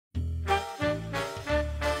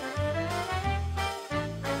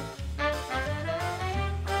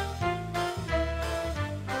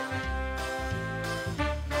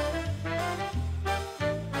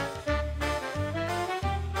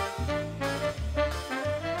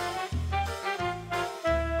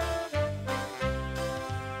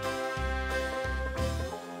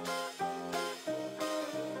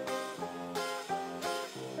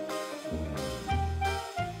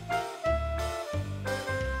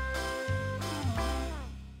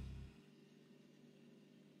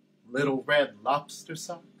Little Red Lobster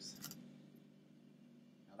Socks?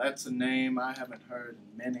 Now that's a name I haven't heard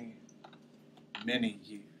in many, many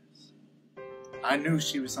years. I knew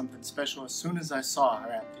she was something special as soon as I saw her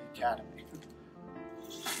at the academy.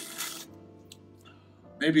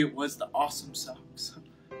 Maybe it was the awesome socks.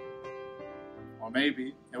 Or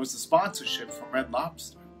maybe it was the sponsorship from Red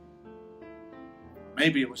Lobster.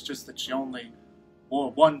 Maybe it was just that she only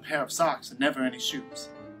wore one pair of socks and never any shoes.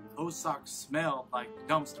 Those socks smelled like the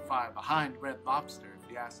dumpster fire behind Red Lobster,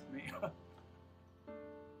 if you ask me.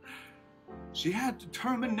 She had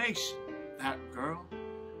determination, that girl.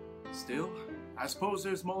 Still, I suppose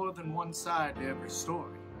there's more than one side to every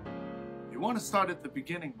story. If you want to start at the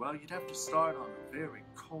beginning, well, you'd have to start on a very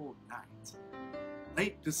cold night.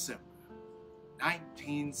 Late December,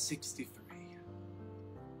 1963.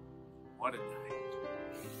 What a night.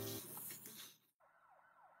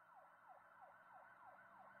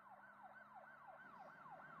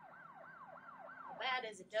 How bad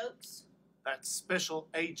is it, Dokes? That's Special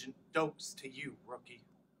Agent Dokes to you, rookie.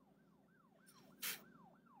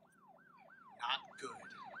 Not good.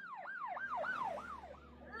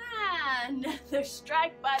 Another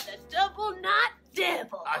strike by the double knot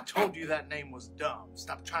devil. I told you that name was dumb.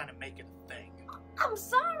 Stop trying to make it a thing. I'm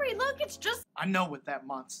sorry, look, it's just... I know what that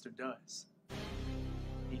monster does.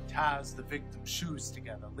 He ties the victim's shoes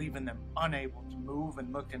together, leaving them unable to move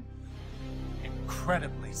and looking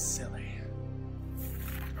incredibly silly.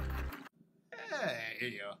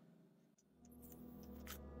 Hey,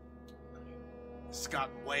 this has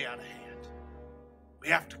gotten way out of hand. We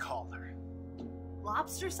have to call her.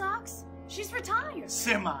 Lobster Socks? She's retired.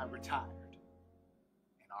 Semi-retired.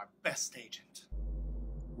 And our best agent.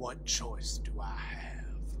 What choice do I have?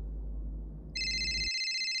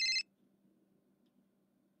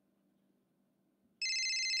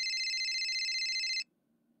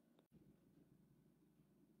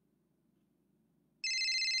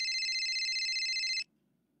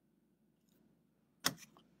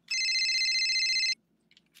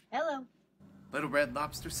 Hello. Little Red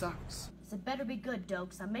Lobster Socks. This had better be good,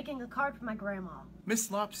 Dokes. I'm making a card for my grandma.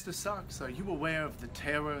 Miss Lobster Socks, are you aware of the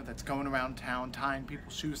terror that's going around town tying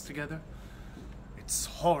people's shoes together? It's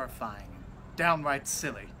horrifying, downright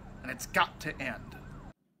silly, and it's got to end.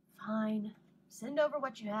 Fine. Send over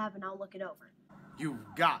what you have and I'll look it over. You've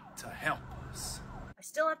got to help us. I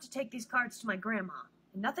still have to take these cards to my grandma,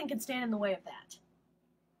 and nothing can stand in the way of that.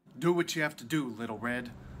 Do what you have to do, Little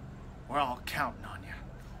Red. We're all counting on you.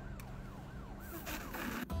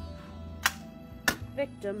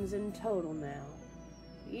 Victims in total now.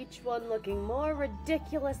 Each one looking more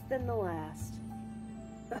ridiculous than the last.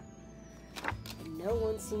 And no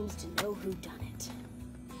one seems to know who done it.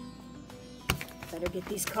 Better get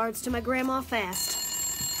these cards to my grandma fast.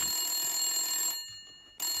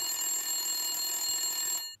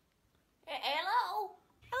 Hello?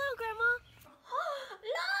 Hello, Grandma.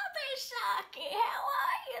 Lobby Socky, how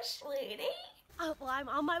are you, sweetie? Oh, well, I'm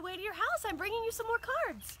on my way to your house. I'm bringing you some more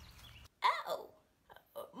cards. Oh,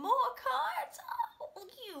 more cards? Oh,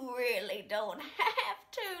 you really don't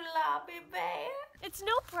have to, Lobby Bear. It's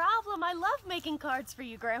no problem. I love making cards for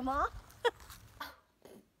you, Grandma.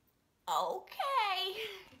 Okay.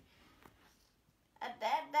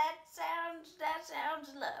 That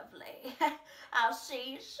sounds lovely. I'll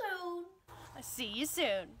see you soon. I'll see you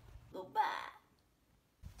soon. Goodbye.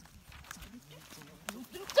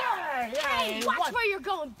 Hey, watch where you're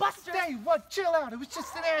going, Buster. Hey, what? Chill out. It was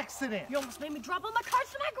just an accident. You almost made me drop all my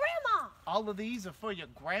cards to my grandma. All of these are for your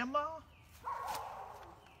grandma?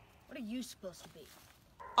 What are you supposed to be?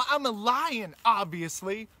 I'm a lion,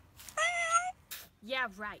 obviously. Yeah,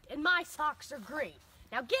 right. And my socks are green.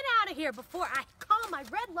 Now get out of here before I call my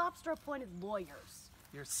Red Lobster appointed lawyers.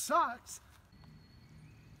 Your socks?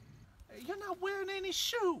 You're not wearing any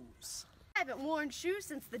shoes. I haven't worn shoes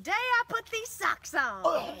since the day I put these socks on.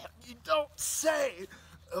 Oh, you don't say.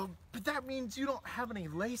 But that means you don't have any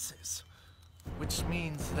laces. Which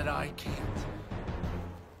means that I can't.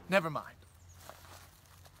 Never mind.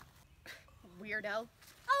 Weirdo.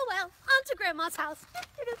 Oh well, on to Grandma's house.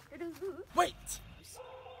 Wait!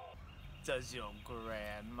 Does your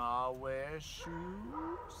grandma wear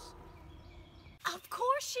shoes? Of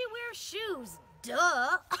course she wears shoes.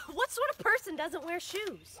 Duh. What sort of person doesn't wear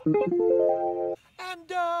shoes?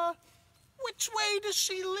 And, which way does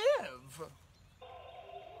she live?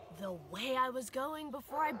 The way I was going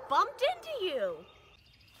before I bumped into you.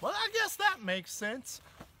 Well, I guess that makes sense.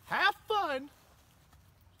 Have fun.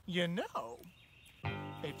 You know,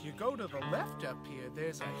 if you go to the left up here,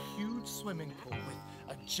 there's a huge swimming pool with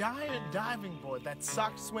a giant diving board that's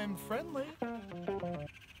sock swim friendly.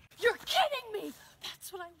 You're kidding me!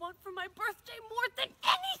 That's what I want for my birthday more than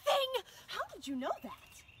anything!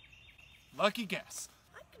 Lucky guess.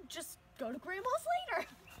 I can just go to Grandma's later.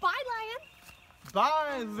 Bye, Lion.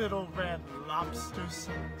 Bye, Little Red Lobster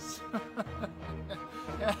Socks.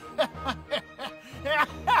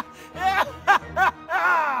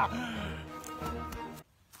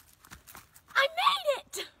 I made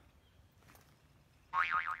it!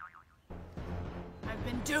 I've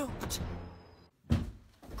been duped.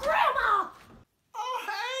 Grandma! Oh,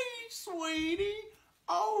 hey, sweetie.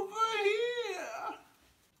 Over here.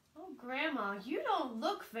 Oh, Grandma, you don't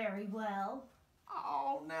look very well.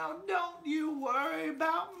 Oh, now don't you worry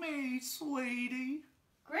about me, sweetie.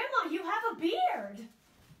 Grandma, you have a beard.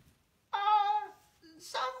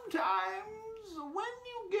 Sometimes when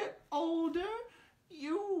you get older,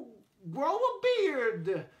 you grow a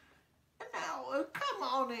beard. Now, come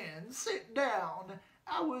on in, sit down.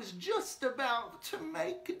 I was just about to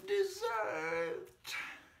make dessert.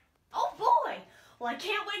 Oh, boy. Well, I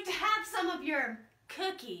can't wait to have some of your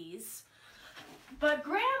cookies. But,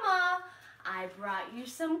 Grandma, I brought you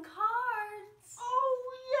some cards.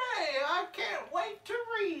 Oh, yay! I can't wait to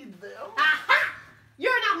read them. Aha!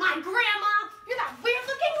 You're not my grandma! You're that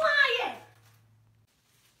weird-looking lion!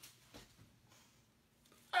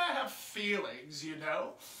 I have feelings, you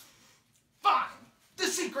know. Fine, the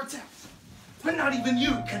secret's out. But not even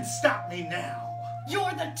you can stop me now.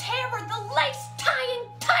 You're the terror, the lace-tying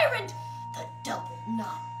tyrant, the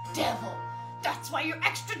double-knot devil. That's why you're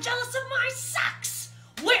extra jealous of my socks.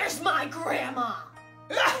 Where's my grandma?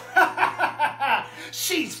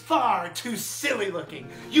 She's far too silly looking.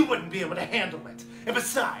 You wouldn't be able to handle it. And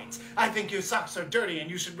besides, I think your socks are dirty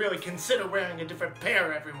and you should really consider wearing a different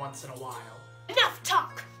pair every once in a while. Enough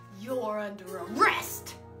talk. You're under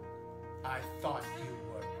arrest. I thought you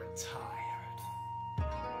were retired.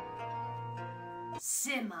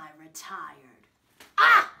 Semi-retired.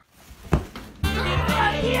 Ah! Get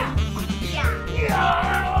out of here!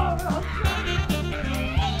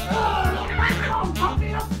 I'm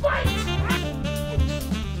talking a fight!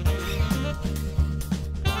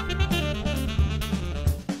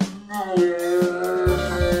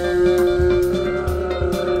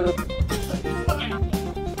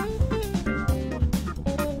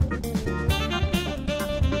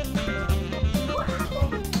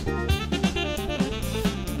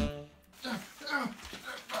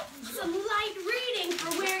 Some light reading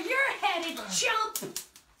for where you're headed, chump!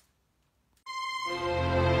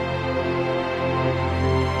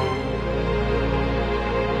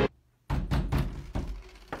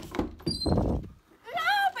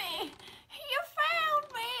 Lobby, you found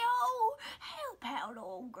me. Oh, help out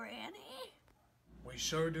old Granny. We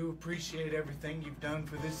sure do appreciate everything you've done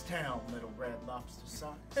for this town, Little Red Lobster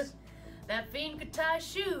Socks. That fiend could tie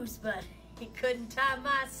shoes, but he couldn't tie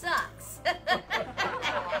my socks.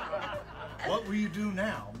 What will you do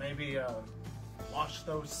now? Maybe, wash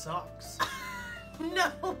those socks?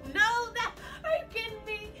 No, that, are you kidding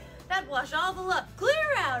me? That'd wash all the luck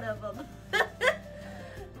clear out of them.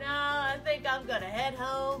 No, I think I'm gonna head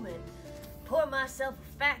home and pour myself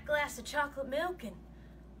a fat glass of chocolate milk and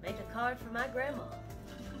make a card for my grandma.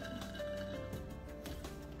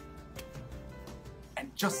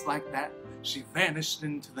 And just like that, she vanished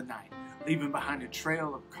into the night, leaving behind a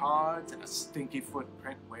trail of cards and a stinky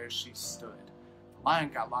footprint where she stood. The lion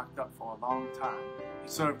got locked up for a long time. He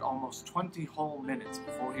served almost 20 whole minutes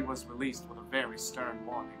before he was released with a very stern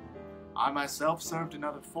warning. I myself served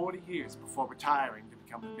another 40 years before retiring to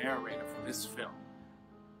become the narrator for this film.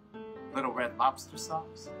 Little Red Lobster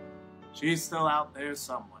Socks? She's still out there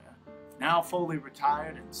somewhere. Now fully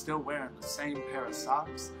retired and still wearing the same pair of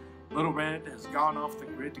socks, Little Red has gone off the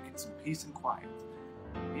grid to get some peace and quiet.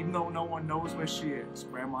 Even though no one knows where she is,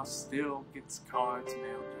 Grandma still gets cards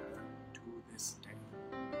mailed to her to this day.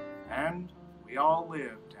 And we all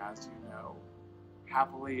lived, as you know,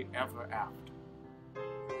 happily ever after.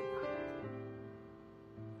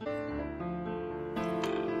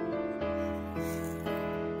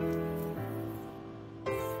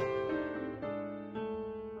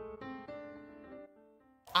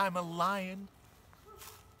 I'm a lion